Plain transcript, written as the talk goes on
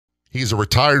He's a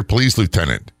retired police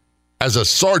lieutenant. As a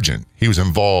sergeant, he was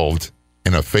involved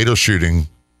in a fatal shooting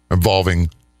involving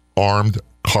armed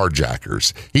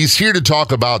carjackers. He's here to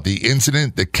talk about the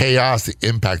incident, the chaos, the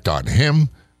impact on him,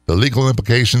 the legal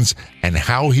implications, and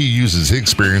how he uses his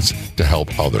experience to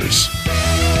help others.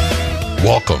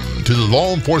 Welcome to the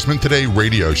Law Enforcement Today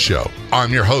radio show.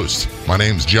 I'm your host. My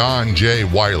name's John J.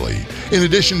 Wiley. In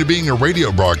addition to being a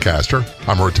radio broadcaster,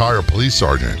 I'm a retired police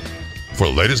sergeant. For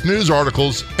the latest news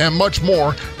articles and much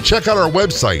more, check out our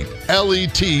website,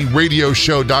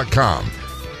 letradioshow.com.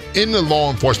 In the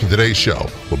Law Enforcement Today show,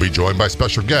 we'll be joined by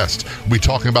special guests. We'll be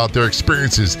talking about their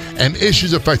experiences and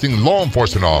issues affecting law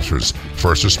enforcement officers,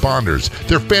 first responders,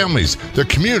 their families, their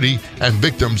community, and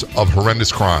victims of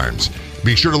horrendous crimes.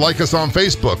 Be sure to like us on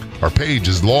Facebook. Our page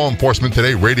is Law Enforcement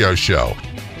Today Radio Show.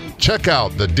 Check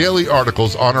out the daily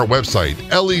articles on our website,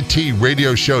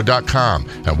 letradioshow.com.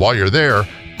 And while you're there,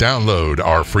 download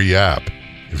our free app.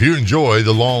 If you enjoy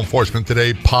the Law Enforcement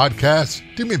Today podcast,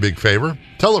 do me a big favor,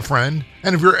 tell a friend,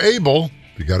 and if you're able,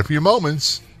 if you got a few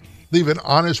moments, leave an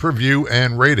honest review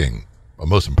and rating. But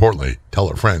most importantly, tell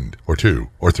a friend or two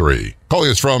or three.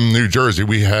 Calling us from New Jersey,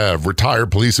 we have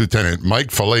retired police lieutenant Mike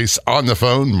Falaise on the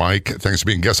phone. Mike, thanks for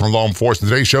being a guest on Law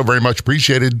Enforcement Today show. Very much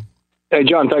appreciated. Hey,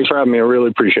 John, thanks for having me. I really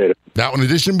appreciate it. Now, in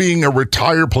addition to being a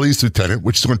retired police lieutenant,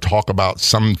 which is going to talk about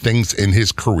some things in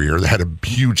his career that had a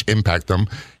huge impact on him,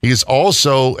 he is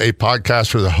also a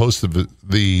podcaster,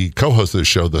 the co-host of the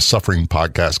show, The Suffering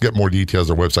Podcast. Get more details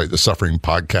on our website,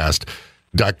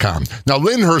 thesufferingpodcast.com. Now,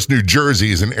 Lyndhurst, New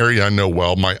Jersey is an area I know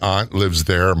well. My aunt lives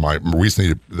there. My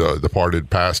recently departed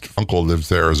past uncle lives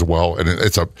there as well. And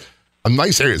it's a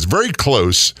nice area. It's very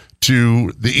close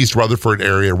to the East Rutherford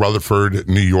area, Rutherford,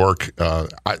 New York. A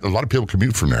lot of people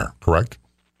commute from there, correct?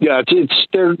 Yeah,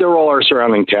 they're all our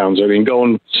surrounding towns. I mean,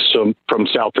 going from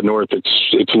south to north, it's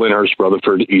Lyndhurst,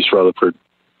 Rutherford, East Rutherford.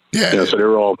 Yeah, so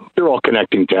they're all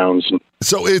connecting towns.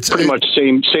 So it's pretty much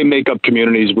same makeup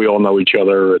communities. We all know each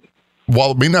other.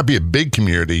 While it may not be a big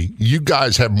community, you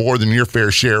guys have more than your fair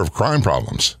share of crime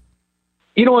problems.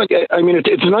 You know what? I mean,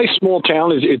 it's a nice small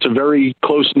town. It's a very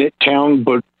close-knit town,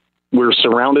 but we're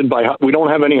surrounded by, we don't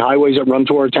have any highways that run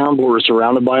to our town, but we're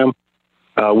surrounded by them.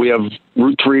 We have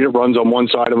Route 3 that runs on one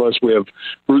side of us. We have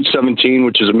Route 17,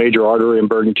 which is a major artery in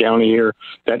Bergen County here,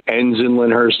 that ends in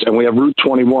Lyndhurst. And we have Route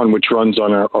 21, which runs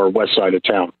on our west side of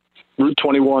town. Route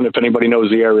 21, if anybody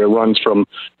knows the area, runs from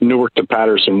Newark to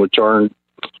Patterson, which aren't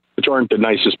the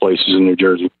nicest places in New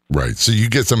Jersey. Right. So you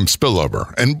get some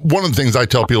spillover. And one of the things I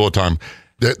tell people all the time,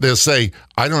 they'll say,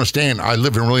 I don't understand. I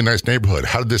live in a really nice neighborhood.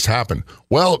 How did this happen?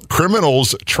 Well,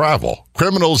 criminals travel.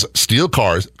 Criminals steal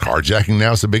cars. Carjacking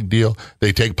now is a big deal.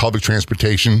 They take public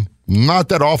transportation. Not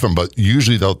that often, but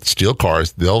usually they'll steal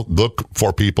cars. They'll look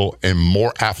for people in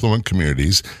more affluent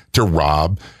communities to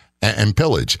rob and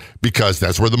pillage because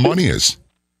that's where the money is.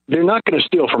 They're not going to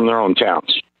steal from their own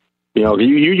towns. You know,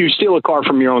 you steal a car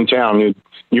from your own town,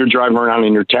 you're driving around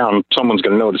in your town, someone's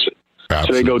going to notice it.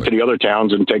 Absolutely. So they go to the other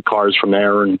towns and take cars from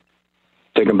there and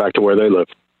take them back to where they live.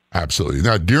 Absolutely.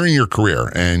 Now, during your career,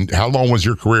 and how long was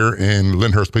your career in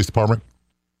Lyndhurst Police Department?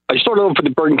 I started over for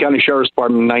the Bergen County Sheriff's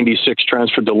Department in 96,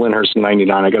 transferred to Lyndhurst in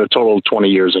 99. I got a total of 20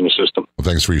 years in the system. Well,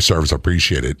 thanks for your service. I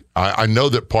appreciate it. I know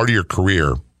that part of your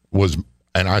career was,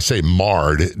 and I say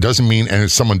marred, it doesn't mean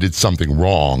and someone did something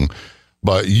wrong,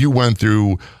 but you went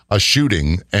through a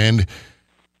shooting, and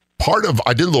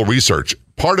I did a little research.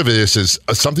 Part of this is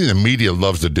something the media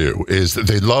loves to do is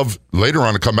they love later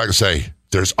on to come back and say,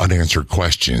 there's unanswered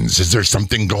questions. Is there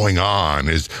something going on?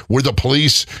 Were the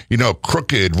police,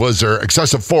 crooked? Was there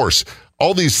excessive force?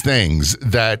 All these things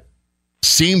that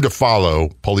seem to follow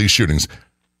police shootings.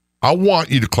 I want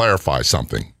you to clarify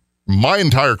something. My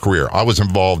entire career, I was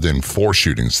involved in 4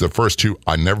 shootings. The first 2,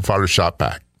 I never fired a shot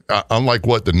back. Unlike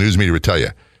what the news media would tell you.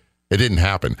 It didn't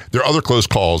happen. There are other close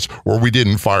calls where we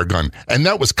didn't fire a gun. And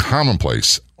that was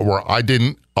commonplace, where I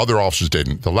didn't, other officers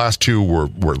didn't. The last 2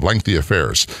 were lengthy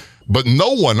affairs. But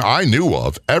no one I knew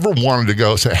of ever wanted to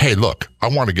go say, hey, look, I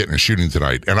want to get in a shooting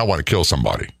tonight and I want to kill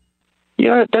somebody.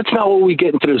 Yeah, that's not what we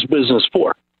get into this business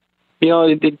for. The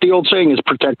old saying is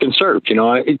protect and serve.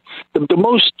 The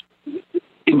most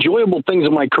enjoyable things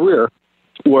in my career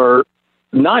were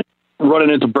not running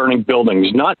into burning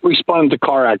buildings, not responding to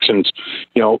car accidents.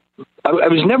 I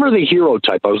was never the hero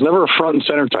type. I was never a front and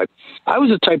center type. I was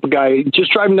the type of guy,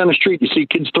 just driving down the street, you see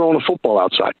kids throwing a football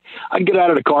outside. I'd get out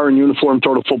of the car in uniform,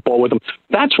 throw the football with them.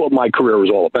 That's what my career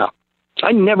was all about.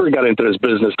 I never got into this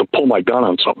business to pull my gun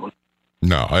on someone.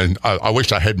 No, and I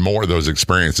wish I had more of those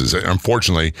experiences.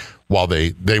 Unfortunately, while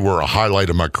they were a highlight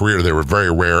of my career, they were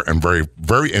very rare and very,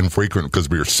 very infrequent because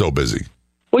we were so busy.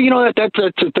 Well, that's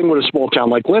the thing with a small town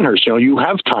like Lyndhurst. You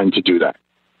have time to do that.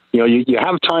 You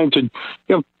have time to,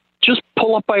 just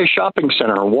pull up by a shopping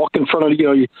center and walk in front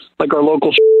of, like our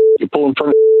local, you pull in front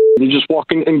of, you just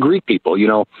walk in and greet people,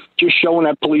 just showing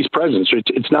that police presence.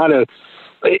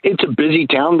 It's a busy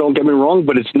town, don't get me wrong,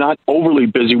 but it's not overly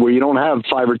busy where you don't have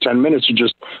 5 or 10 minutes to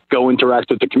just go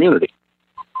interact with the community.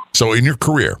 So in your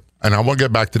career, and I want to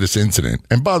get back to this incident,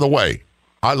 and by the way,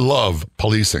 I love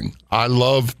policing. I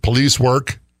love police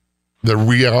work. The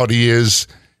reality is,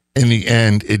 in the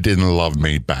end, it didn't love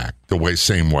me back the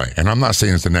same way. And I'm not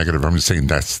saying it's a negative. I'm just saying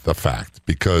that's the fact,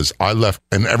 because I left,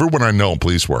 and everyone I know in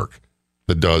police work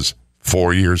that does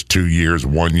 4 years, 2 years,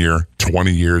 1 year,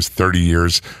 20 years, 30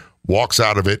 years, walks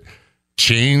out of it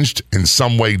changed, in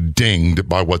some way dinged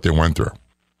by what they went through.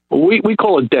 We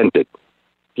call it dented.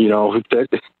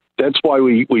 That's why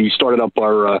we started up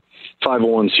our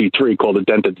 501c3 called the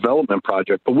Dented Development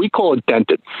Project, but we call it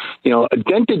dented. A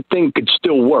dented thing could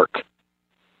still work.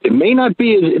 It may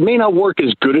not work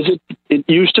as good as it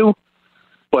used to,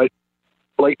 but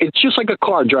it's just like a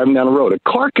car driving down the road. A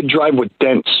car could drive with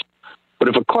dents, but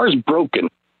if a car's broken,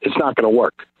 it's not going to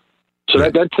work. So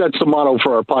that's the motto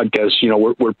for our podcast.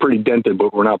 We're pretty dented,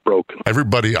 but we're not broken.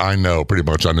 Everybody I know pretty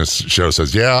much on this show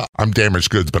says, yeah, I'm damaged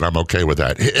goods, but I'm okay with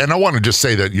that. And I want to just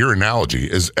say that your analogy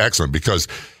is excellent, because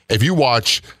if you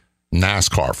watch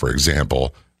NASCAR, for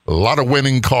example, a lot of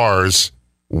winning cars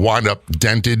wind up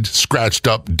dented, scratched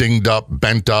up, dinged up,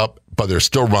 bent up, but they're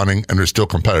still running and they're still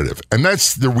competitive. And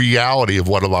that's the reality of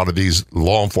what a lot of these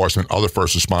law enforcement, other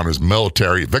first responders,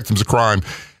 military, victims of crime,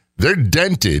 they're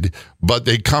dented, but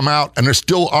they come out and they're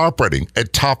still operating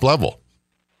at top level.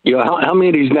 How many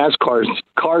of these NASCAR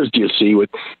cars do you see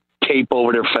with tape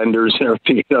over their fenders and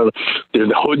everything? Their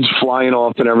hoods flying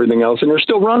off and everything else, and they're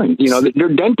still running. They're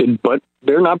dented, but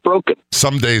they're not broken.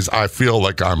 Some days I feel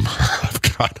like I've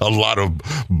got a lot of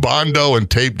Bondo and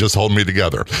tape just holding me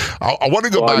together. I want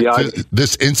to go back to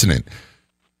this incident.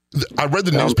 I read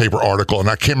the newspaper article, and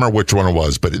I can't remember which one it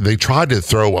was, but they tried to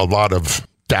throw a lot of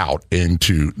doubt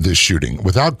into this shooting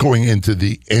without going into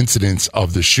the incidents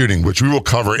of the shooting, which we will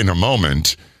cover in a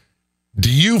moment.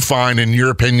 Do you find, in your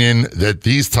opinion, that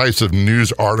these types of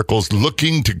news articles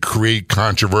looking to create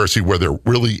controversy where there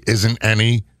really isn't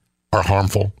any are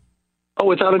harmful? Oh,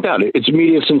 without a doubt. It's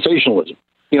media sensationalism.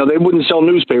 They wouldn't sell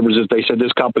newspapers if they said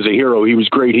this cop is a hero. He was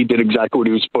great. He did exactly what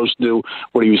he was supposed to do,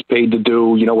 what he was paid to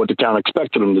do, what the town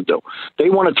expected him to do. They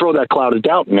want to throw that cloud of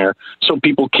doubt in there so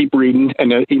people keep reading,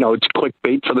 and, it's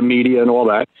clickbait for the media and all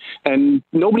that. And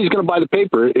nobody's going to buy the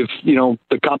paper if,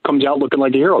 the cop comes out looking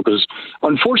like a hero, because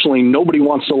unfortunately, nobody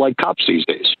wants to like cops these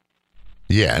days.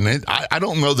 Yeah, and I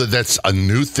don't know that that's a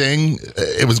new thing.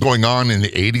 It was going on in the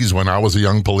 80s when I was a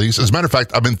young police. As a matter of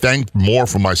fact, I've been thanked more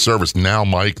for my service now,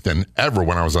 Mike, than ever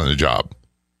when I was on the job.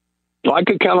 Well, I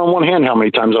could count on one hand how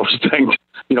many times I was thanked,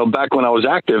 back when I was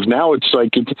active. Now it's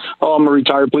like, I'm a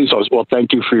retired police officer. Well,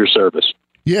 thank you for your service.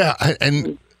 Yeah,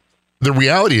 and the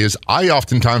reality is I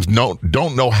oftentimes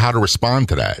don't know how to respond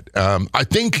to that. I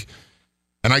think,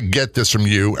 and I get this from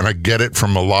you, and I get it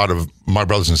from a lot of my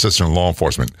brothers and sisters in law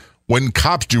enforcement, when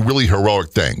cops do really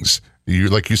heroic things,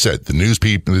 like you said, the news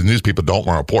people don't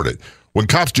want to report it. When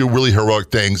cops do really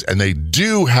heroic things and they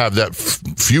do have that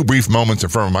few brief moments in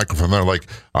front of a microphone, they're like,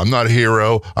 I'm not a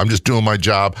hero, I'm just doing my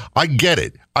job. I get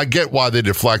it. I get why they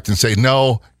deflect and say,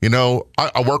 no,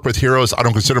 I work with heroes. I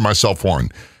don't consider myself one.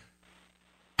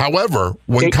 However,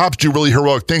 when cops do really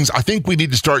heroic things, I think we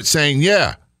need to start saying,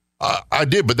 yeah, I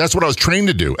did, but that's what I was trained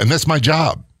to do, and that's my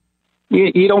job.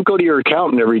 You don't go to your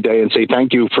accountant every day and say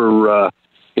thank you for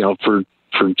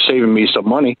saving me some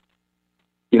money,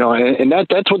 and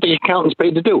that's what the accountant's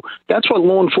paid to do. That's what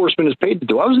law enforcement is paid to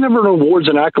do. I was never an awards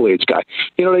and accolades guy.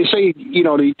 They say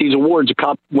these awards, a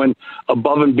cop went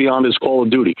above and beyond his call of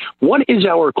duty. What is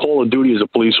our call of duty as a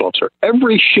police officer?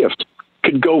 Every shift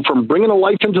could go from bringing a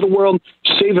life into the world,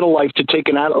 saving a life, to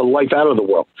taking a life out of the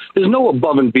world. There's no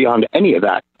above and beyond any of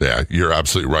that. Yeah, you're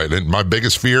absolutely right. And my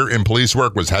biggest fear in police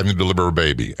work was having to deliver a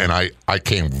baby. And I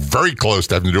came very close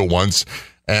to having to do it once,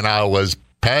 and I was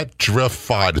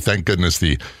petrified. Thank goodness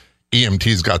the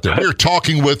EMTs got there. We're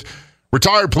talking with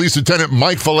retired Police Lieutenant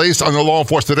Mike Falaise on the Law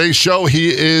Enforcement Today show. He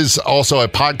is also a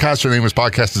podcaster. The name of his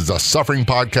podcast is The Suffering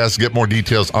Podcast. Get more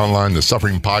details online,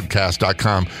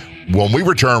 thesufferingpodcast.com. When we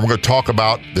return, we're going to talk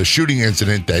about the shooting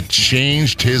incident that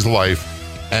changed his life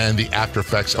and the after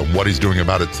effects of what he's doing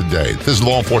about it today. This is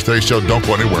Law Enforcement Today show. Don't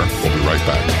go anywhere. We'll be right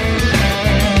back.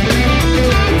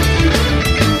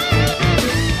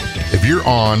 If you're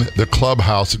on the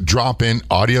Clubhouse drop-in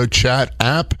audio chat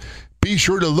app, be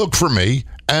sure to look for me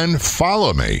and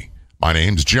follow me. My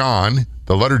name's John.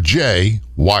 the letter J,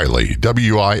 Wiley,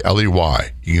 Wiley.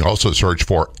 You can also search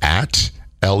for at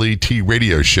LET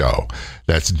Radio Show.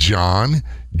 That's John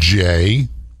J.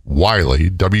 Wiley,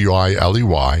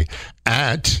 Wiley,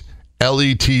 at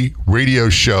LET Radio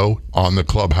Show on the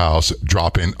Clubhouse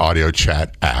drop-in audio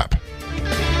chat app.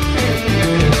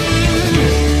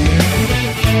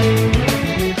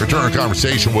 Return our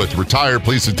conversation with retired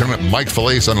Police Lieutenant Mike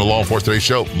Failace on the Law Enforcement Today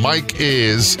show. Mike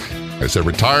is, as a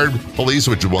retired police,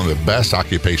 which is one of the best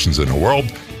occupations in the world.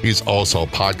 He's also a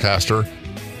podcaster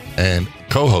and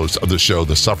co-host of the show,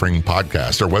 The Suffering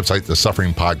Podcast. Our website,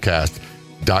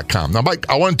 thesufferingpodcast.com. Now, Mike,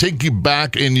 I want to take you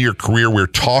back in your career. We're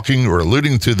talking or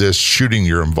alluding to this shooting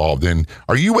you're involved in.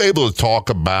 Are you able to talk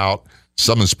about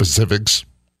some of the specifics?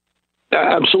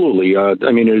 Absolutely. I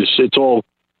mean, it's all,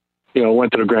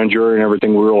 went to the grand jury and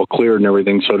everything. We were all cleared and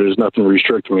everything, so there's nothing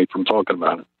restricting me from talking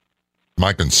about it.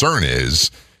 My concern is,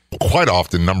 quite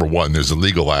often, number one, there's the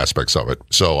legal aspects of it.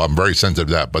 So I'm very sensitive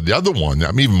to that. But the other one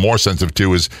I'm even more sensitive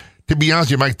to is, to be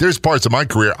honest with you, Mike, there's parts of my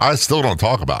career I still don't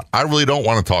talk about. I really don't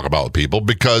want to talk about with people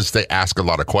because they ask a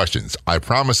lot of questions. I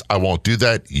promise I won't do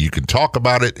that. You can talk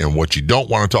about it, and what you don't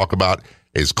want to talk about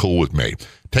is cool with me.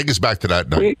 Take us back to that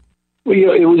night.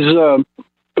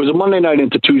 It was a Monday night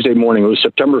into Tuesday morning. It was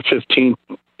September 15th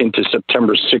into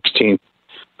September 16th,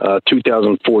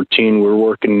 2014. We were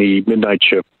working the midnight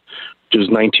shift, which is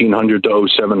 1900 to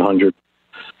 0700.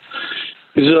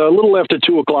 It was a little after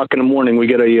 2 o'clock in the morning. We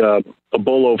get a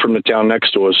bolo from the town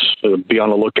next to us to be on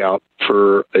the lookout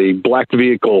for a black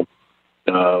vehicle,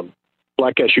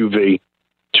 black SUV,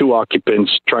 2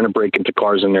 occupants trying to break into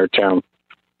cars in their town.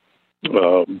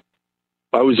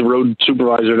 I was the road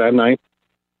supervisor that night.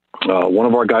 One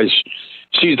of our guys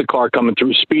sees the car coming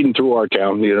through, speeding through our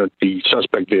town, the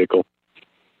suspect vehicle.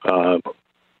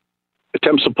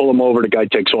 Attempts to pull him over. The guy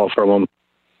takes off from him.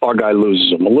 Our guy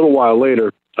loses him. A little while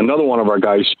later, another one of our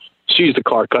guys sees the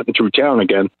car cutting through town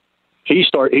again. He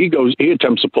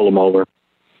attempts to pull him over.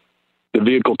 The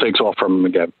vehicle takes off from him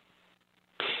again.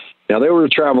 Now, they were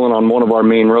traveling on one of our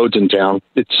main roads in town.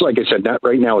 It's like I said,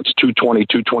 right now it's 2:20,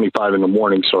 2:25 in the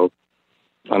morning, so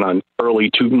on an early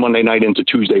Monday night into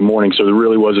Tuesday morning, so there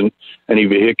really wasn't any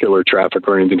vehicular traffic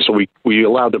or anything, so we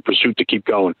allowed the pursuit to keep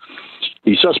going.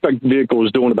 The suspect vehicle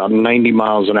was doing about 90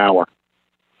 miles an hour.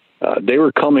 They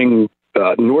were coming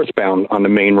northbound on the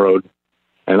main road,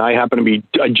 and I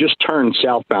just turned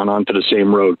southbound onto the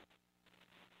same road.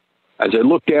 As I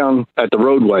looked down at the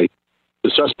roadway,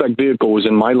 the suspect vehicle was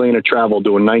in my lane of travel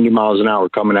doing 90 miles an hour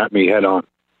coming at me head on.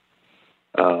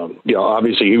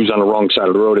 Obviously he was on the wrong side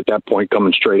of the road at that point,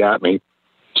 coming straight at me.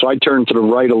 So I turned to the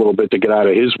right a little bit to get out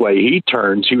of his way. He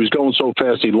turns. He was going so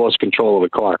fast he lost control of the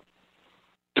car.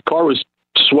 The car was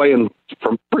swaying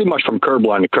pretty much from curb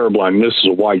line to curb line. And this is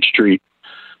a wide street.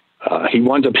 He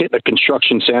winds up hitting a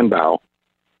construction sand barrel.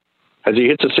 As he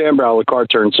hits the sand barrel, the car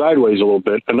turned sideways a little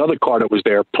bit. Another car that was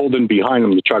there pulled in behind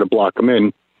him to try to block him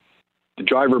in. The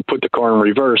driver put the car in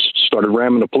reverse, started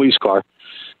ramming the police car.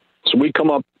 So we come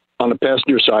up on the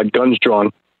passenger side, guns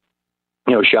drawn,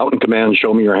 shouting commands,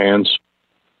 show me your hands.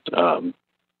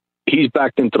 He's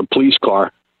backed into the police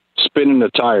car, spinning the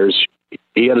tires.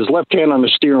 He had his left hand on the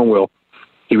steering wheel.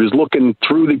 He was looking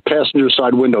through the passenger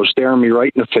side window, staring me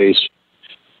right in the face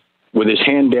with his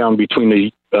hand down between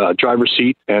the driver's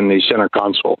seat and the center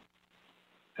console.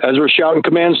 As we're shouting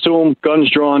commands to him, guns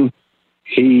drawn,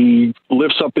 he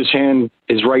lifts up his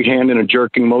right hand in a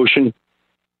jerking motion,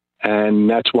 and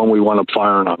that's when we wound up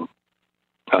firing on him.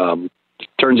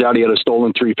 Turns out he had a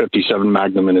stolen .357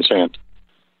 Magnum in his hand.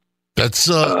 That's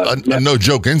a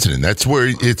no-joke incident. That's where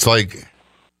it's like,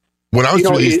 when I was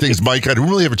doing these things, Mike, I didn't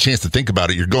really have a chance to think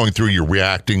about it. You're going through, you're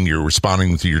reacting, you're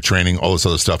responding to your training, all this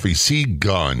other stuff. You see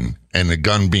gun and the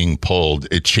gun being pulled,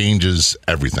 it changes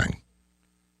everything.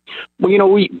 Well,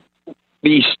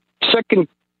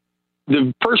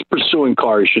 the first pursuing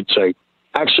car, I should say,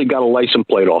 actually got a license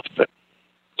plate off of it.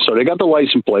 So they got the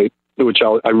license plate, which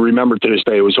I remember to this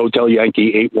day. It was Hotel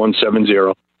Yankee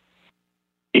 8170.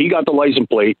 He got the license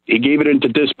plate. He gave it into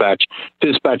dispatch.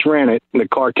 Dispatch ran it, and the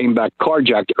car came back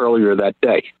carjacked earlier that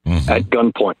day at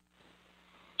gunpoint.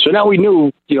 So now we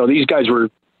knew, these guys were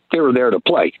there to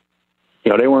play.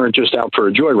 They weren't just out for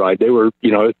a joyride. They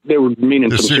were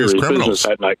meaning some serious business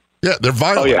that night. Yeah, they're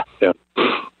violent. Oh, yeah.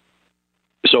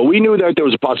 So we knew that there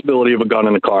was a possibility of a gun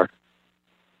in the car.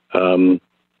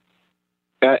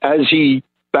 As he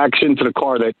backs into the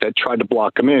car that tried to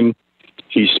block him in,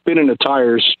 he's spinning the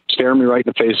tires, staring me right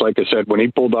in the face. Like I said, when he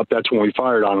pulled up, that's when we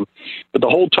fired on him. But the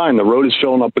whole time, the road is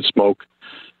filling up with smoke.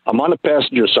 I'm on the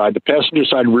passenger side. The passenger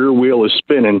side rear wheel is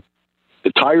spinning.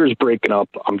 The tire's breaking up.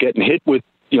 I'm getting hit with,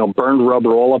 burned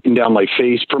rubber all up and down my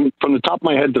face, from the top of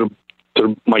my head to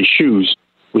to my shoes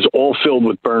was all filled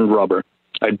with burned rubber.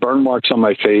 I had burn marks on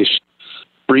my face,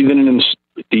 breathing in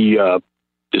the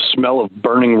smell of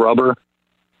burning rubber,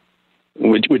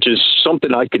 which is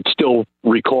something I could still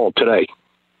recall today.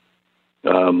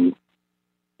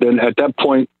 Then at that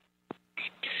point,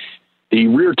 the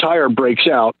rear tire breaks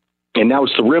out, and now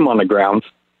it's the rim on the ground.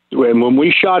 And when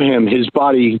we shot him, his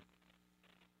body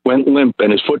went limp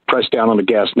and his foot pressed down on the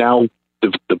gas. Now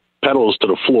the pedals to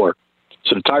the floor.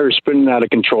 So the tire is spinning out of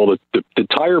control. The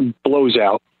tire blows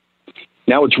out.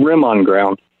 Now it's rim on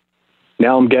ground.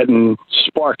 Now I'm getting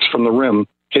sparks from the rim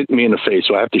hitting me in the face.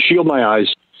 So I have to shield my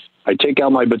eyes. I take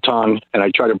out my baton and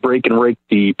I try to break and rake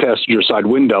the passenger side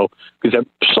window because at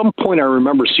some point I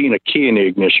remember seeing a key in the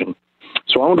ignition.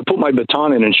 So I wanted to put my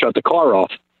baton in and shut the car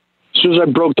off. As soon as I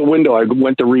broke the window, I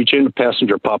went to reach in. The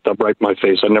passenger popped up right in my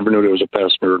face. I never knew there was a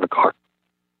passenger in the car.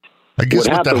 I guess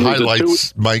what that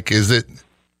highlights, Mike, is it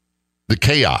the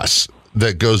chaos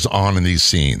that goes on in these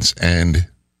scenes. And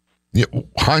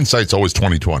hindsight's always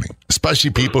 20/20,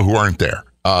 especially people who aren't there.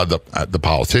 The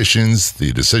politicians,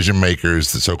 the decision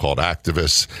makers, the so-called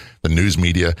activists, the news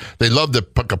media, they love to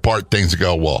pick apart things and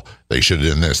go, well, they should have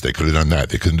done this, they could have done that,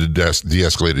 they could have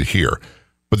de-escalated here.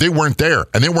 But they weren't there,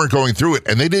 and they weren't going through it,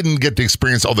 and they didn't get to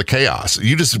experience all the chaos.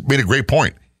 You just made a great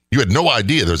point. You had no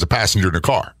idea there was a passenger in the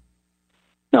car.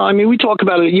 No, I mean, we talk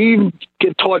about it. You even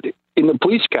get taught in the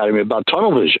police academy about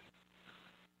tunnel vision.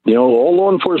 All law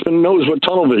enforcement knows what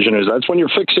tunnel vision is. That's when you're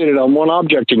fixated on one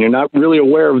object and you're not really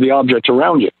aware of the objects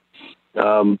around you.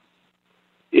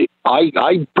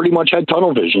 I pretty much had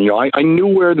tunnel vision. I knew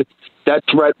where that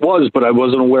threat was, but I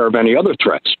wasn't aware of any other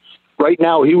threats. Right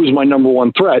now, he was my number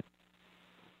one threat,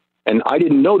 and I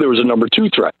didn't know there was a number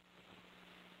two threat.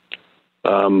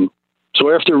 So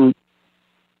after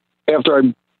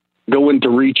I go in to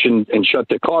reach and shut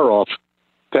the car off,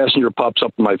 passenger pops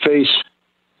up in my face.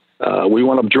 We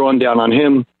wound up drawing down on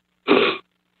him.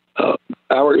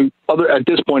 At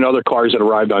this point, other cars had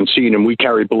arrived on scene, and we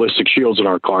carried ballistic shields in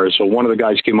our cars. So one of the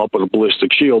guys came up with a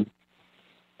ballistic shield.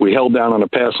 We held down on a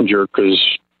passenger because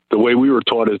the way we were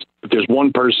taught is if there's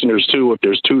one person, there's two. If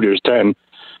there's two, there's 10.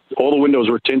 All the windows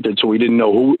were tinted, so we didn't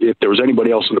know if there was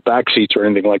anybody else in the back seats or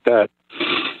anything like that.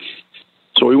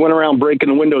 So we went around breaking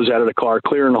the windows out of the car,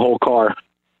 clearing the whole car.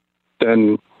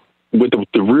 Then with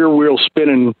the rear wheel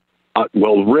spinning,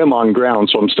 rim on ground,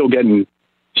 so I'm still getting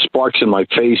sparks in my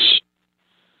face.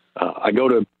 I go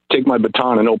to take my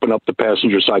baton and open up the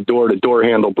passenger side door. The door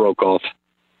handle broke off.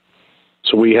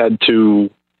 So we had to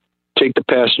take the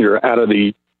passenger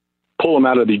pull him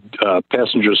out of the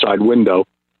passenger side window.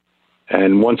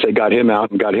 And once they got him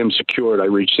out and got him secured, I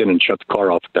reached in and shut the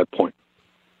car off at that point.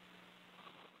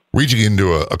 Reaching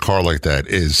into a car like that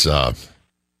is a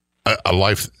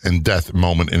life and death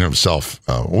moment in itself.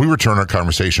 When we return our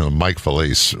conversation with Mike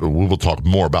Failace, we will talk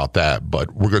more about that,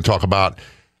 but we're going to talk about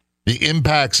the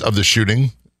impacts of the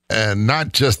shooting, and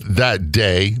not just that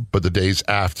day, but the days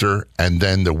after, and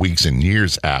then the weeks and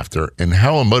years after, and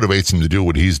how it motivates him to do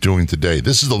what he's doing today.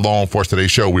 This is the Law Enforcement Today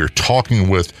show. We're talking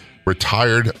with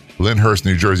retired Lyndhurst,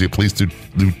 New Jersey Police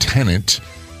Lieutenant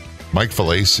Mike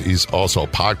Failace. He's also a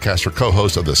podcaster,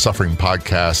 co-host of the Suffering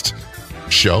Podcast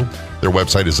show. Their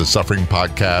website is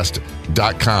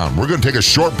thesufferingpodcast.com. We're going to take a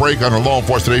short break on our Law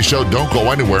Enforcement Today show. Don't go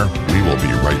anywhere. We will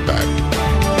be right back.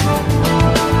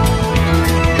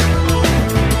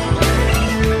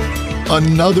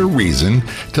 Another reason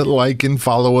to like and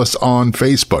follow us on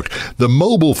Facebook. The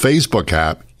mobile Facebook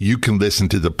app, you can listen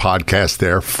to the podcast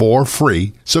there for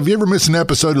free. So if you ever miss an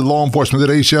episode of Law Enforcement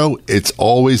Today show, it's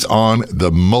always on the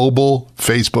mobile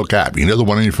Facebook app. You know, the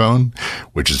one on your phone,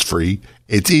 which is free.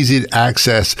 It's easy to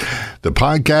access the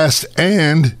podcast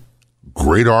and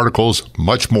great articles,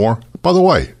 much more. By the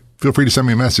way, feel free to send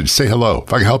me a message. Say hello.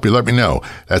 If I can help you, let me know.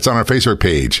 That's on our Facebook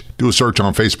page. Do a search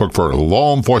on Facebook for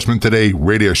Law Enforcement Today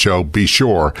radio show. Be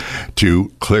sure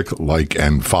to click like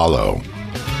and follow.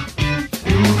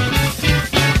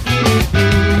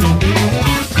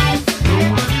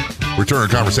 Return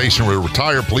to conversation with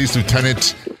retired Police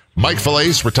Lieutenant Mike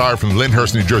Failace, retired from the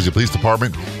Lyndhurst, New Jersey Police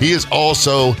Department. He is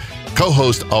also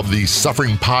co-host of the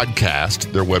Suffering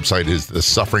Podcast. Their website is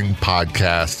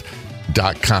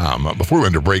thesufferingpodcast.com. Before we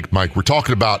went to break, Mike, we're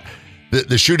talking about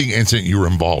the shooting incident you were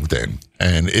involved in.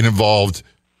 And it involved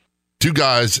two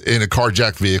guys in a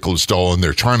carjacked vehicle stolen.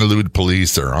 They're trying to elude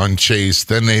police. They're unchased.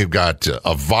 Then they've got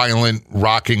a violent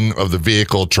rocking of the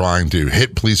vehicle, trying to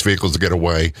hit police vehicles to get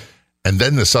away. And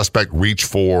then the suspect reached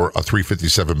for a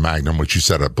 .357 Magnum, which you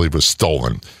said, I believe, was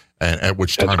stolen. And at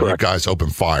which time the guys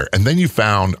opened fire. And then you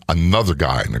found another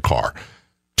guy in the car.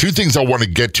 Two things I want to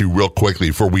get to real quickly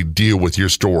before we deal with your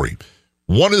story.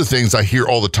 One of the things I hear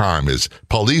all the time is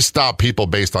police stop people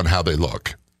based on how they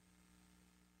look.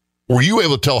 Were you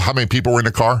able to tell how many people were in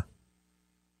the car?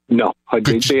 No,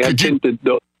 they had tinted.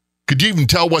 Could you even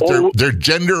tell what their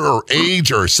gender or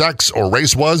age or sex or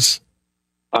race was?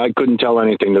 I couldn't tell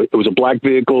anything. It was a black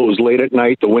vehicle. It was late at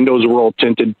night. The windows were all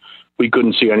tinted. We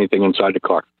couldn't see anything inside the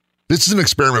car. This is an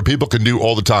experiment people can do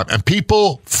all the time. And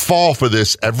people fall for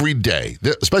this every day,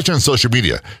 especially on social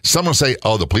media. Someone will say,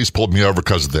 oh, the police pulled me over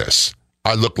because of this.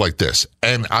 I look like this.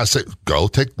 And I say, go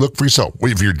look for yourself.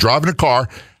 If you're driving a car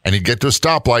and you get to a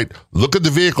stoplight, look at the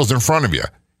vehicles in front of you.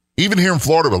 Even here in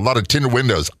Florida with a lot of tinted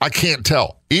windows, I can't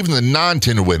tell. Even the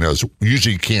non-tinted windows,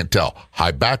 usually you can't tell.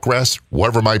 High backrest,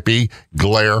 whatever it might be,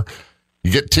 glare.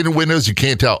 You get tinted windows, you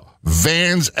can't tell.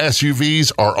 Vans,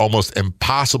 SUVs are almost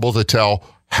impossible to tell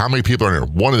how many people are in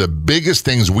there. One of the biggest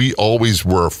things we always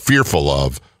were fearful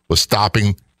of was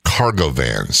stopping cargo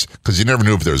vans because you never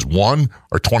knew if there's 1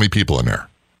 or 20 people in there.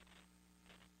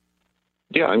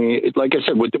 Yeah, I mean, like I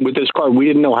said, with this car, we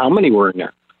didn't know how many were in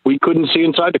there. We couldn't see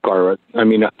inside the car. I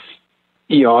mean,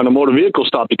 on a motor vehicle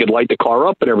stop, you could light the car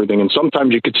up and everything, and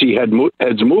sometimes you could see heads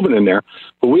moving in there,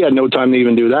 but we had no time to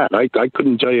even do that. I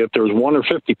couldn't tell you if there was 1 or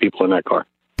 50 people in that car.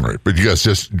 Right, but you guys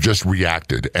just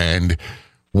reacted. And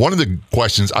one of the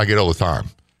questions I get all the time,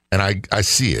 and I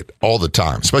see it all the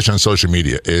time, especially on social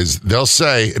media, is they'll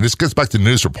say, and this gets back to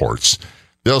news reports,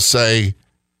 they'll say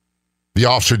the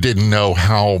officer didn't know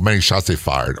how many shots they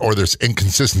fired, or there's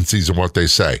inconsistencies in what they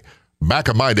say. Back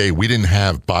in my day, we didn't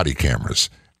have body cameras.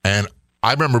 And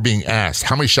I remember being asked,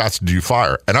 how many shots did you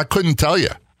fire? And I couldn't tell you.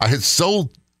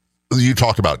 You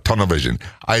talked about tunnel vision.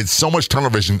 I had so much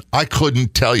tunnel vision, I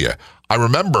couldn't tell you. I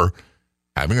remember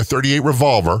having a .38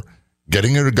 revolver,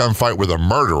 getting in a gunfight with a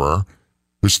murderer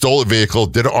who stole a vehicle,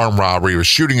 did an armed robbery, was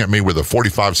shooting at me with a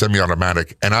 .45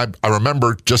 semi-automatic. And I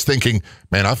remember just thinking,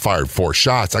 man, I fired 4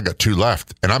 shots. I got 2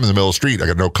 left. And I'm in the middle of the street. I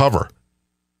got no cover.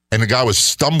 And the guy was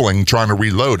stumbling, trying to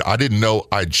reload. I didn't know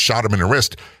I'd shot him in the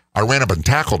wrist. I ran up and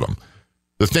tackled him.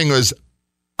 The thing was,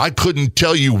 I couldn't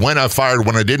tell you when I fired,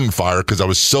 when I didn't fire, because I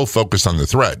was so focused on the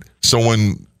threat. So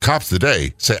when cops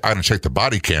today say, I didn't check the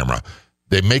body camera,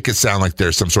 they make it sound like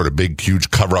there's some sort of big, huge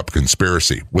cover-up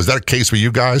conspiracy. Was that a case with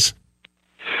you guys?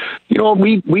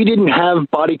 We didn't have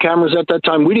body cameras at that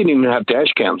time. We didn't even have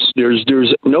dash cams. There's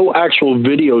no actual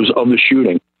videos of the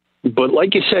shooting. But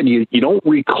like you said, you don't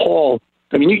recall.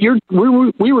 I mean,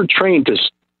 we were trained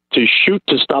to shoot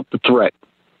to stop the threat.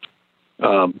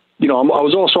 I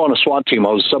was also on a SWAT team.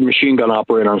 I was a submachine gun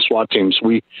operator on SWAT teams.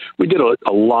 We did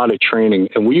a lot of training,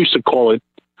 and we used to call it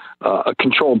a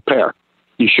controlled pair.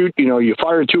 You shoot, you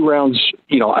fire 2 rounds,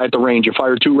 at the range. You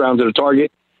fire 2 rounds at a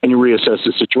target, and you reassess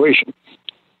the situation.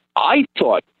 I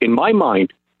thought, in my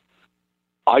mind,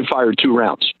 I fired 2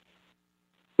 rounds.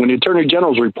 When the Attorney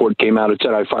General's report came out, it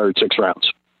said I fired 6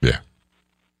 rounds. Yeah.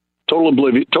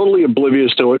 Totally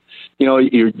oblivious to it.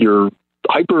 You're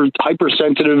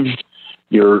hypersensitive.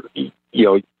 You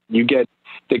get,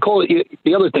 they call it,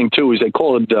 the other thing too, is they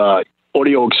call it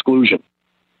audio exclusion.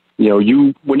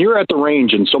 When you're at the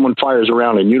range and someone fires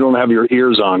around and you don't have your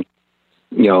ears on,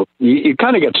 you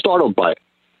kind of get startled by it.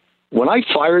 When I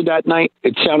fired that night,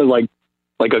 it sounded like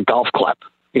a golf clap.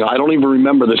 I don't even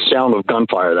remember the sound of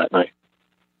gunfire that night.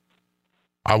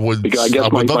 I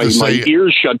guess my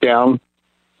ears shut down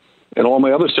and all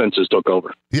my other senses took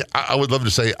over. Yeah, I would love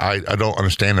to say I don't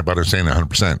understand it, but I understand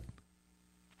 100%.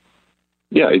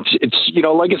 Yeah, it's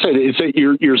like I said, it's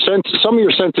your sense. Some of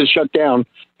your senses shut down,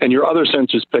 and your other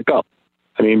senses pick up.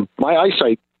 I mean, my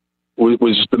eyesight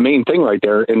was the main thing right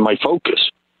there, and my focus.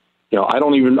 I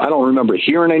don't remember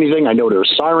hearing anything. I know there were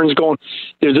sirens going.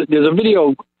 There's a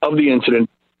video of the incident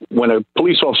when a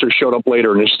police officer showed up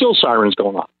later, and there's still sirens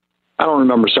going on. I don't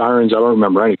remember sirens. I don't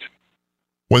remember anything.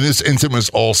 When this incident was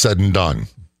all said and done,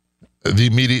 the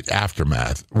immediate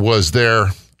aftermath was there,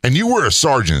 and you were a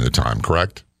sergeant at the time,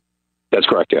 correct? That's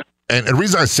correct, yeah. And the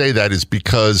reason I say that is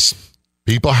because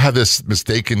people have this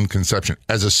mistaken conception.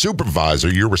 As a supervisor,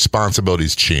 your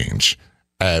responsibilities change.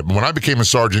 When I became a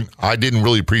sergeant, I didn't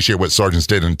really appreciate what sergeants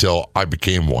did until I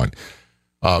became one.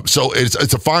 So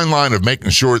it's a fine line of making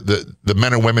sure that the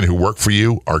men and women who work for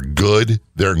you are good,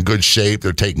 they're in good shape,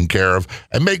 they're taken care of,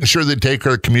 and making sure they take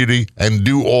care of the community and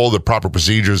do all the proper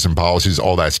procedures and policies,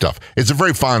 all that stuff. It's a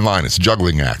very fine line. It's a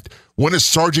juggling act. When a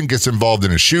sergeant gets involved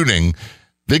in a shooting,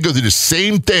 they go through the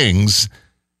same things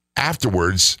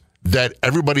afterwards that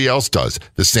everybody else does.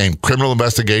 The same criminal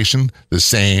investigation, the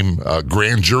same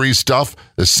grand jury stuff,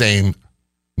 the same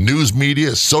news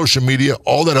media, social media,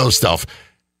 all that other stuff.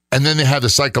 And then they have the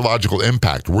psychological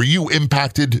impact. Were you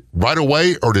impacted right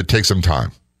away, or did it take some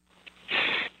time?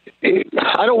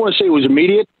 I don't want to say it was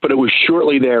immediate, but it was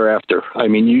shortly thereafter. I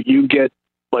mean, you get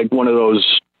like one of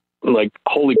those like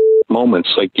holy moments,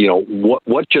 like, you know,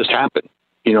 what just happened?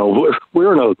 You know,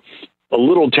 we're in a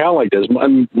little town like this.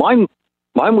 Mine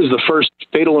was the first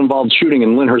fatal involved shooting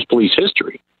in Lyndhurst police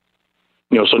history.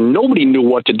 You know, so nobody knew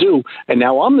what to do. And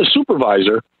now I'm the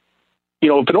supervisor. You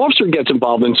know, if an officer gets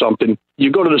involved in something,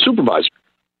 you go to the supervisor.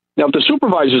 Now, if the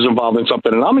supervisor's involved in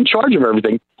something and I'm in charge of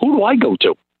everything, who do I go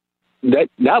to?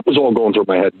 That was all going through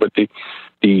my head. But the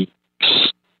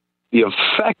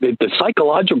effect, the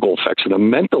psychological effects and the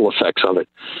mental effects of it,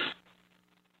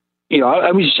 you know,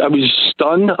 I was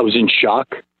stunned. I was in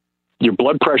shock. Your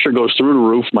blood pressure goes through the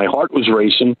roof. My heart was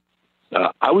racing.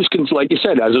 I was, like you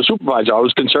said, as a supervisor, I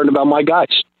was concerned about my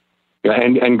guys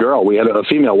and girl. We had a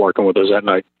female working with us that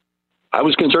night. I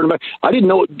was concerned about. I didn't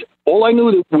know. All I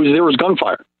knew was there was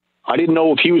gunfire. I didn't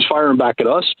know if he was firing back at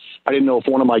us. I didn't know if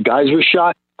one of my guys was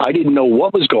shot. I didn't know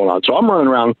what was going on. So I'm running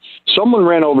around. Someone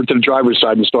ran over to the driver's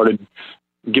side and started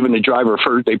giving the driver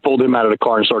first. They pulled him out of the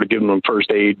car and started giving him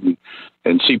first aid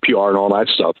and CPR and all that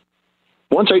stuff.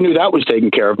 Once I knew that was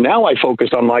taken care of, now I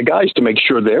focused on my guys to make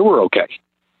sure they were okay.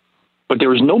 But there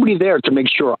was nobody there to make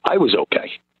sure I was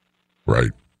okay.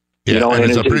 Right. Yeah, you know, and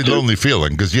it's a pretty lonely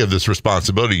feeling because you have this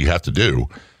responsibility you have to do.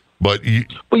 But you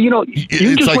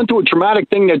just like, went through a traumatic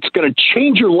thing that's going to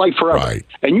change your life forever. Right.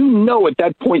 And you know at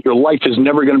that point your life is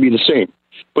never going to be the same.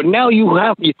 But now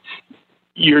your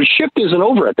shift isn't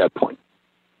over at that point.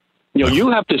 You know,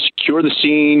 you have to secure the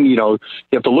scene. You know, you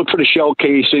have to look for the shell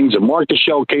casings and mark the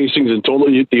shell casings until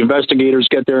the investigators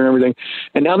get there and everything.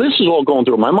 And now this is all going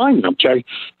through my mind. I'm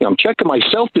checking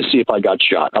myself to see if I got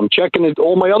shot. I'm checking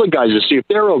all my other guys to see if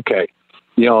they're okay.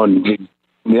 You know, and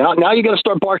now you got to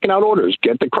start barking out orders.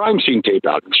 Get the crime scene tape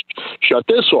out. Shut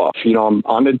this off. You know, I'm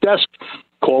on the desk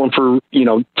calling for, you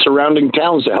know, surrounding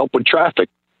towns to help with traffic.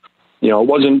 You know,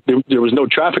 there was no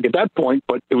traffic at that point,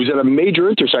 but it was at a major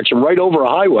intersection right over a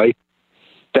highway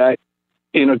that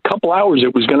in a couple hours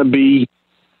it was going to be,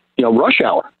 you know, rush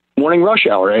hour, morning rush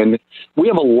hour. And we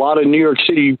have a lot of New York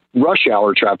City rush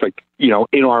hour traffic, you know,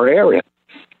 in our area.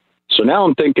 So now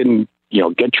I'm thinking, you know,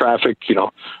 get traffic, you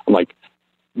know, I'm like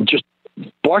just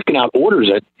barking out orders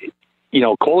at, you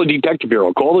know, call the detective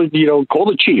bureau, call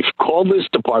the chief, call this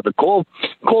department, call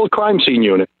a crime scene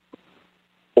unit.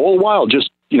 All the while,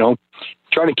 just, you know,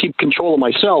 trying to keep control of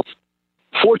myself.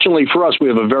 Fortunately for us, we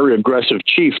have a very aggressive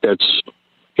chief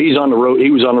he's on the road.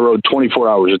 He was on the road 24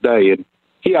 hours a day, and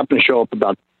he happened to show up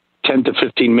about 10 to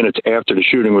 15 minutes after the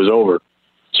shooting was over.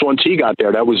 So once he got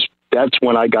there, that's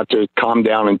when I got to calm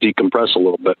down and decompress a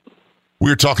little bit.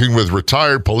 We're talking with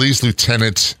retired police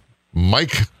lieutenant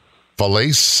Mike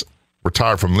Falaise,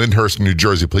 retired from Lyndhurst, New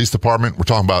Jersey Police Department. We're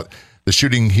talking about the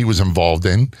shooting he was involved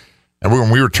in. And when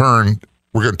we return,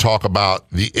 we're going to talk about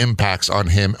the impacts on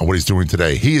him and what he's doing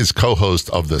today. He is co-host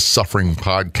of the Suffering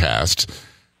Podcast.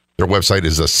 Their website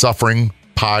is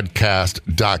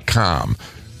thesufferingpodcast.com.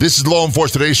 This is Law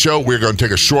Enforcement Today's show. We're going to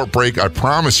take a short break. I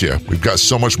promise you, we've got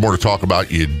so much more to talk about.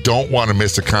 You don't want to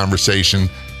miss the conversation.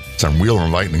 Some real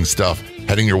enlightening stuff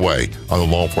heading your way on the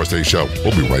Law Enforcement Today's show.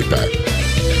 We'll be right back.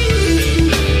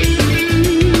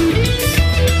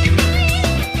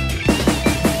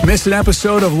 Missed an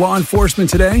episode of Law Enforcement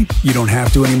Today? You don't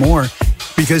have to anymore,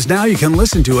 because now you can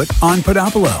listen to it on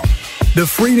Podopolo, the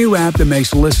free new app that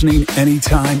makes listening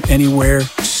anytime, anywhere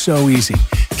so easy.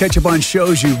 Catch up on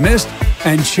shows you've missed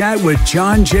and chat with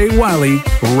John J. Wiley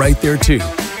right there too.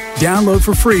 Download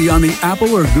for free on the Apple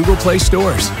or Google Play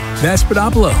stores. That's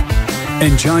Podopolo.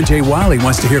 And John J. Wiley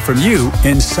wants to hear from you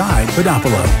inside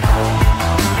Podopolo.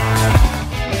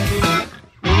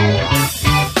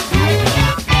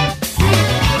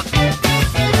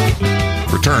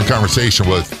 Return conversation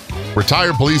with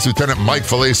retired police lieutenant Mike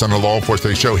Falaise on the Law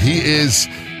Enforcement Show. He is,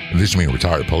 this means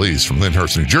retired police from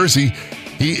Lyndhurst, New Jersey.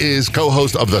 He is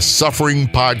co-host of the Suffering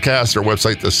Podcast, their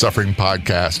website,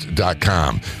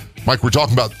 thesufferingpodcast.com. Mike, we're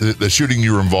talking about the shooting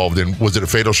you were involved in. Was it a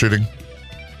fatal shooting?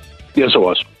 Yes, it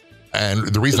was. And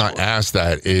the reason I asked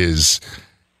that is,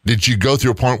 did you go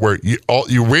through a point where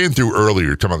you ran through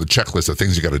earlier, talking about the checklist of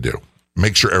things you got to do,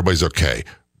 make sure everybody's okay?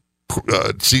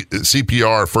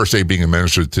 CPR, first aid being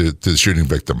administered to the shooting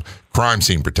victim, crime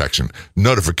scene protection,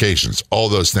 notifications, all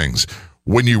those things.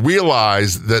 When you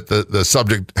realized that the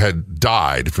subject had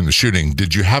died from the shooting,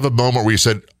 did you have a moment where you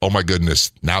said, oh my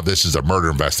goodness, now this is a murder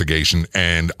investigation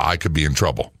and I could be in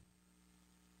trouble?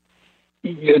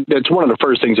 That's one of the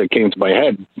first things that came to my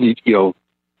head. You know,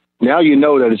 now you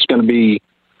know that it's going to be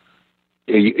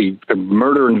a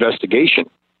murder investigation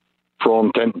for all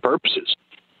intent and purposes.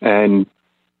 And,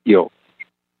 you know,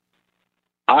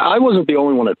 I wasn't the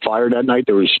only one that fired that night.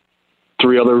 There was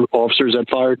 3 other officers that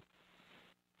fired.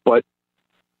 But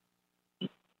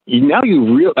now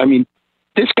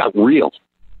this got real.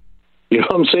 You know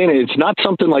what I'm saying? It's not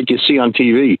something like you see on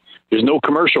TV. There's no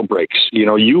commercial breaks.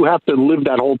 You have to live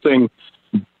that whole thing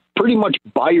pretty much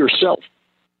by yourself,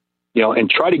 and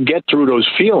try to get through those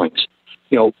feelings.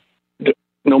 No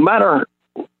matter,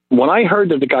 when I heard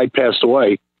that the guy passed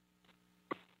away,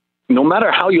 no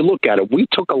matter how you look at it, we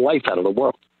took a life out of the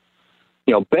world.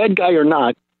 Bad guy or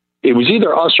not, it was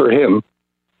either us or him.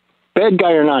 Bad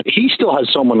guy or not, he still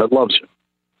has someone that loves him.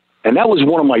 And that was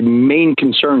one of my main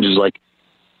concerns, is like,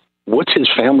 what's his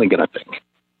family going to think?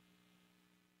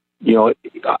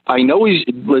 I know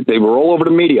they were all over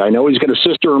the media. I know he's got a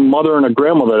sister and mother and a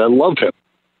grandmother that love him.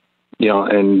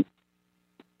 And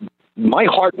my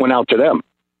heart went out to them.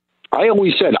 I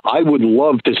always said I would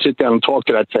love to sit down and talk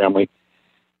to that family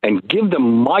and give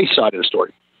them my side of the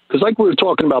story. Because like we were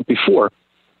talking about before,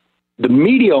 the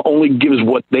media only gives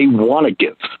what they want to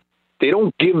give. They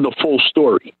don't give the full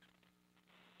story.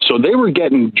 So they were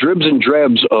getting dribs and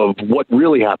drabs of what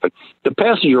really happened. The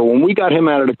passenger, when we got him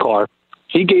out of the car,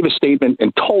 he gave a statement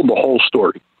and told the whole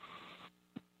story.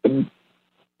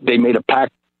 They made a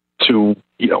pact to,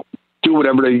 do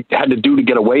whatever they had to do to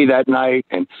get away that night.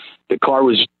 And the car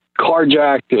was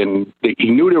carjacked, and he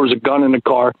knew there was a gun in the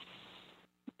car.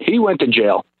 He went to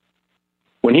jail.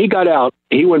 When he got out,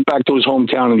 he went back to his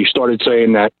hometown and he started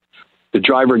saying that the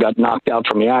driver got knocked out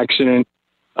from the accident.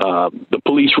 The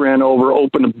police ran over,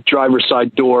 opened the driver's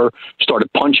side door,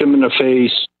 started punching him in the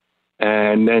face,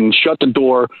 and then shut the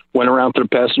door, went around to the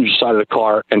passenger side of the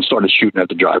car and started shooting at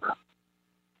the driver.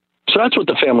 So that's what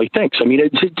the family thinks. I mean,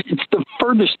 it's the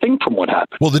furthest thing from what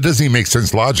happened. Well, that doesn't even make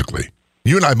sense logically.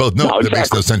 You and I both know exactly. That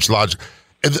makes no sense logically.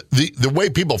 The way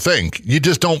people think, you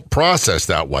just don't process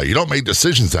that way. You don't make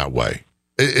decisions that way.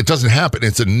 It doesn't happen.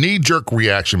 It's a knee-jerk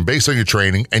reaction based on your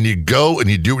training, and you go and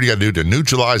you do what you got to do to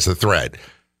neutralize the threat.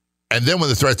 And then when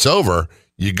the threat's over,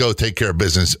 you go take care of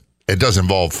business. It doesn't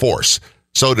involve force.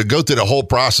 So to go through the whole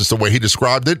process the way he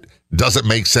described it doesn't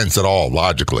make sense at all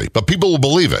logically. But people will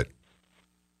believe it.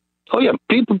 Oh, yeah.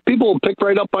 People will pick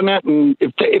right up on that. And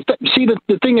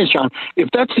the thing is, John, if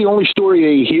that's the only story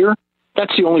they hear,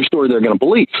 that's the only story they're going to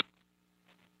believe.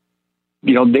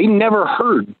 They never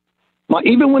heard.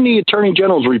 Even when the Attorney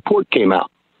General's report came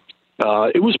out,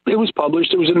 it was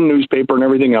published. It was in a newspaper and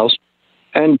everything else,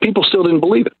 and people still didn't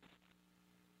believe it.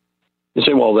 They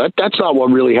say, well, that's not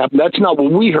what really happened. That's not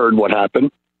what we heard what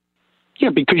happened. Yeah,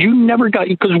 because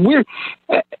we're,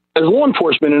 as law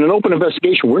enforcement in an open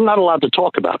investigation, we're not allowed to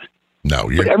talk about it. No,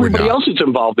 but everybody else that's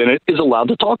involved in it is allowed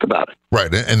to talk about it.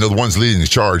 Right, and the ones leading the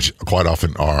charge quite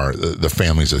often are the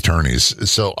family's attorneys.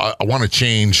 So I want to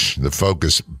change the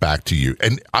focus back to you.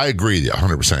 And I agree with you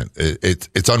 100%.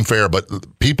 It's unfair, but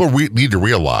people need to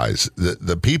realize that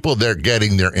the people they're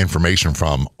getting their information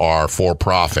from are for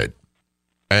profit.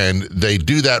 And they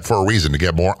do that for a reason, to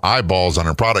get more eyeballs on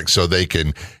their product so they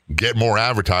can get more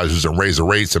advertisers and raise the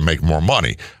rates and make more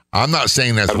money. I'm not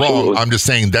saying that's wrong. I'm just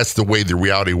saying that's the way the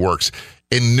reality works.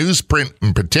 In newsprint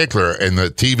in particular, and the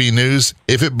TV news,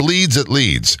 if it bleeds, it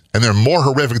leads. And the more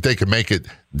horrific they can make it,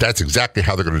 that's exactly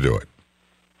how they're going to do it.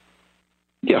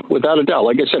 Yeah, without a doubt.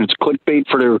 Like I said, it's clickbait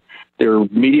for their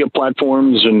media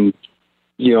platforms. And,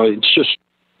 it's just,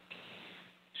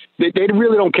 they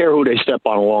really don't care who they step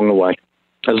on along the way.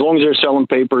 As long as they're selling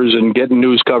papers and getting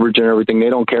news coverage and everything, they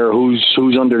don't care who's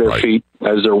under their feet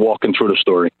as they're walking through the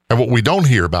story. And what we don't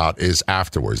hear about is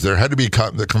afterwards. There had to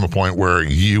come a point where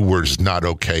you were just not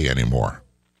okay anymore.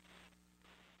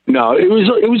 No, it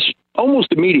was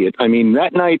almost immediate. I mean,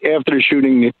 that night after the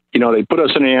shooting, they put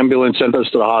us in an ambulance, sent us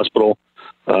to the hospital.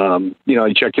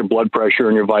 You check your blood pressure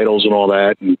and your vitals and all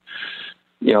that, and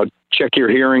check your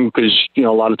hearing because a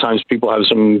lot of times people have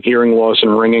some hearing loss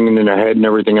and ringing in their head and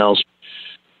everything else.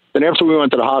 Then after we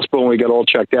went to the hospital and we got all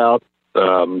checked out,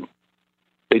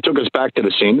 they took us back to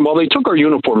the scene. Well, they took our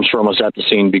uniforms from us at the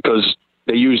scene because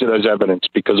they used it as evidence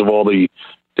because of all the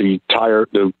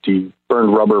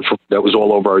burned rubber that was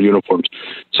all over our uniforms.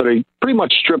 So they pretty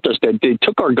much stripped us. They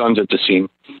took our guns at the scene.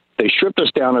 They stripped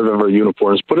us down out of our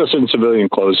uniforms, put us in civilian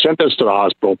clothes, sent us to the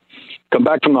hospital, come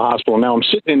back from the hospital. Now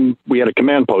we had a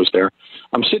command post there.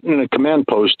 I'm sitting in a command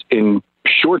post in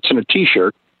shorts and a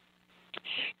T-shirt.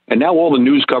 And now all the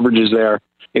news coverage is there.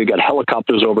 You got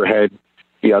helicopters overhead.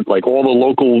 You got like all the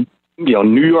local,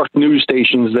 New York news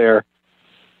stations there.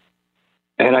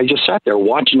 And I just sat there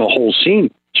watching the whole scene,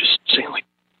 just saying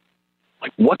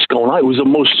like what's going on? It was the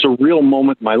most surreal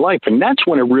moment in my life. And that's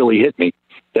when it really hit me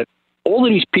that all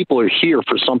of these people are here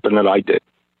for something that I did.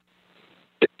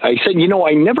 I said,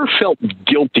 I never felt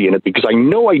guilty in it because I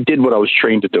know I did what I was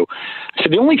trained to do. I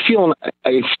said, the only feeling,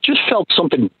 I just felt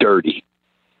something dirty.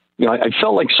 You know, I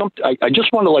felt like I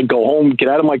just wanted to like go home, get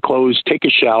out of my clothes, take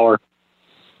a shower.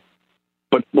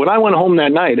 But when I went home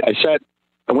that night,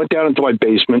 I went down into my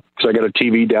basement because I got a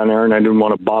TV down there and I didn't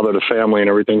want to bother the family and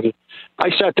everything. I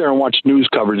sat there and watched news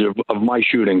coverage of my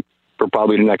shooting for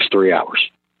probably the next 3 hours.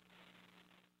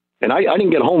 And I didn't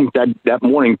get home that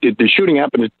morning. The shooting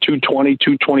happened at 2:20,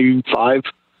 2:25.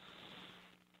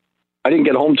 I didn't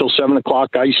get home till 7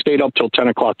 o'clock. I stayed up till 10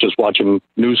 o'clock just watching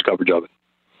news coverage of it.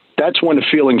 That's when the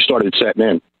feeling started setting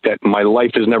in that my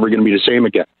life is never going to be the same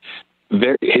again.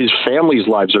 His family's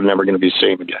lives are never going to be the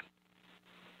same again.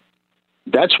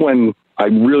 That's when I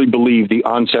really believe the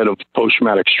onset of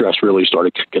post-traumatic stress really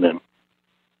started kicking in.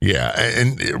 Yeah,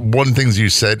 and one of the things you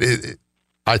said,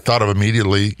 I thought of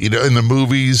immediately, you know, in the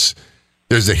movies,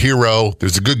 there's a hero,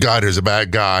 there's a good guy, there's a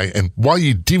bad guy, and while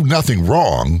you do nothing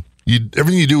wrong,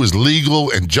 everything you do is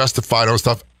legal and justified, all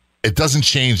stuff, it doesn't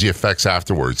change the effects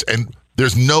afterwards. And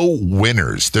there's no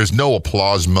winners. There's no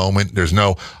applause moment. There's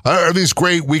no, everything's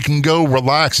great, we can go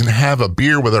relax and have a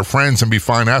beer with our friends and be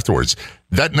fine afterwards.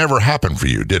 That never happened for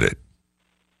you, did it?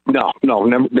 No,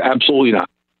 never, absolutely not.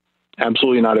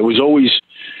 Absolutely not. It was always,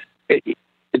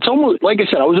 it's almost, like I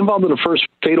said, I was involved in the first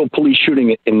fatal police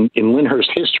shooting in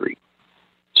Lyndhurst history.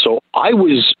 So I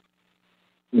was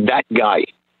that guy.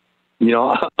 You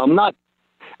know,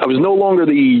 I was no longer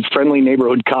the friendly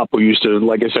neighborhood cop who used to,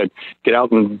 like I said, get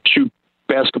out and shoot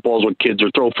basketballs with kids or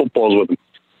throw footballs with them.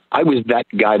 I was that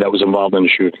guy that was involved in the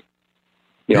shooting.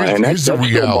 You know, and that still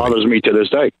bothers me to this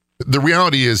day. The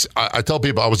reality is, I tell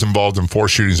people I was involved in 4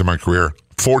 shootings in my career.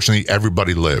 Fortunately,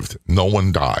 everybody lived. No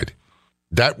one died.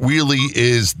 That really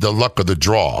is the luck of the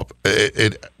draw.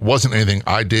 It wasn't anything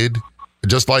I did.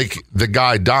 Just like the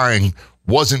guy dying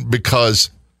wasn't because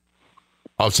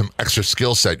of some extra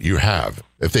skill set you have.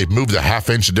 If they moved a half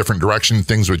inch a different direction,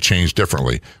 things would change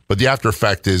differently. But the after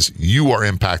effect is you are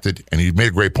impacted, and you made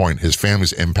a great point. His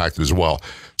family's impacted as well.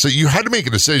 So you had to make a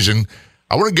decision.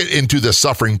 I want to get into the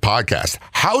Suffering podcast.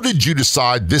 How did you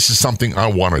decide this is something I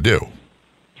want to do?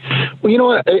 Well, you know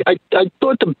what? I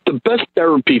thought the best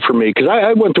therapy for me, because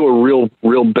I went through a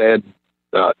real bad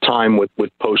time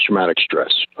with post-traumatic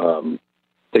stress.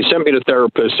 They sent me to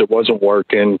therapists. It wasn't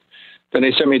working. Then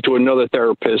they sent me to another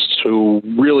therapist who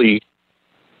really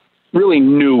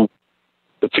knew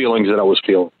the feelings that I was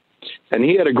feeling. And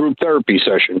he had a group therapy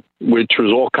session, which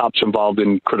was all cops involved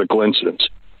in critical incidents.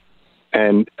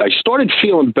 And I started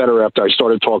feeling better after I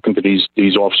started talking to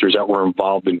these officers that were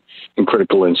involved in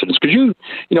critical incidents. Because you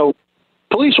know,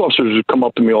 police officers would come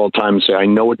up to me all the time and say, "I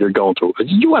know what you're going through."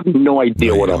 You have no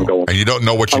idea what I'm going through. And you don't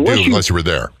know what you do unless you were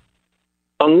there.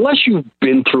 Unless you've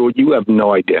been through it, you have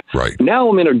no idea. Right. Now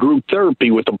I'm in a group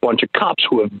therapy with a bunch of cops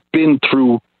who have been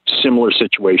through similar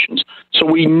situations. So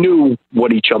we knew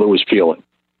what each other was feeling.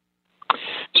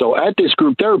 So at this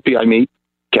group therapy, I meet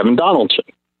Kevin Donaldson.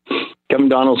 Kevin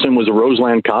Donaldson was a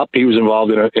Roseland cop. He was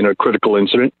involved in a critical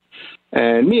incident.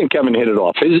 And me and Kevin hit it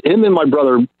off. Him and my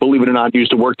brother, believe it or not,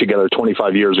 used to work together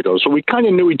 25 years ago. So we kind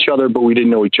of knew each other, but we didn't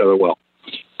know each other well.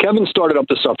 Kevin started up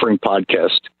the Suffering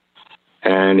podcast.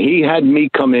 And he had me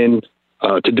come in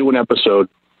to do an episode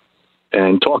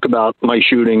and talk about my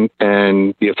shooting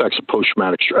and the effects of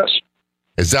post-traumatic stress.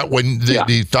 Is that when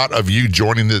the thought of you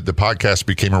joining the podcast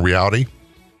became a reality?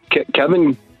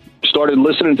 Kevin started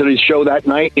listening to the show that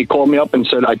night. He called me up and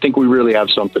said, "I think we really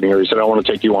have something here." He said, "I want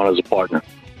to take you on as a partner."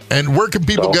 And where can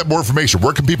people get more information?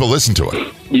 Where can people listen to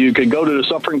it? You can go to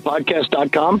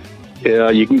thesufferingpodcast.com.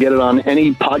 You can get it on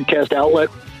any podcast outlet.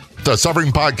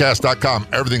 Thesufferingpodcast.com.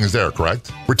 Everything is there,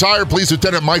 correct? Retired Police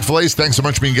Lieutenant Mike Failace, thanks so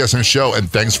much for being a guest on the show, and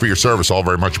thanks for your service. All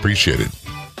very much appreciated.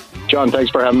 John, thanks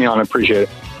for having me on. I appreciate it.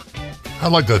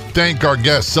 I'd like to thank our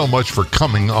guests so much for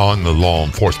coming on the Law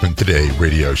Enforcement Today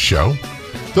radio show.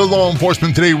 The Law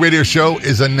Enforcement Today radio show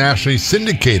is a nationally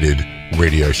syndicated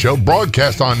radio show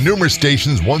broadcast on numerous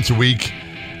stations once a week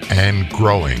and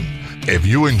growing. If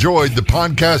you enjoyed the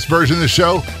podcast version of the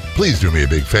show, please do me a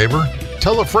big favor.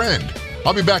 Tell a friend.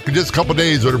 I'll be back in just a couple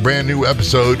days with a brand new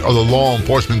episode of the Law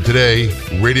Enforcement Today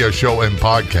radio show and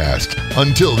podcast.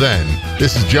 Until then,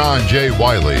 this is John J.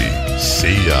 Wiley.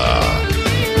 See ya.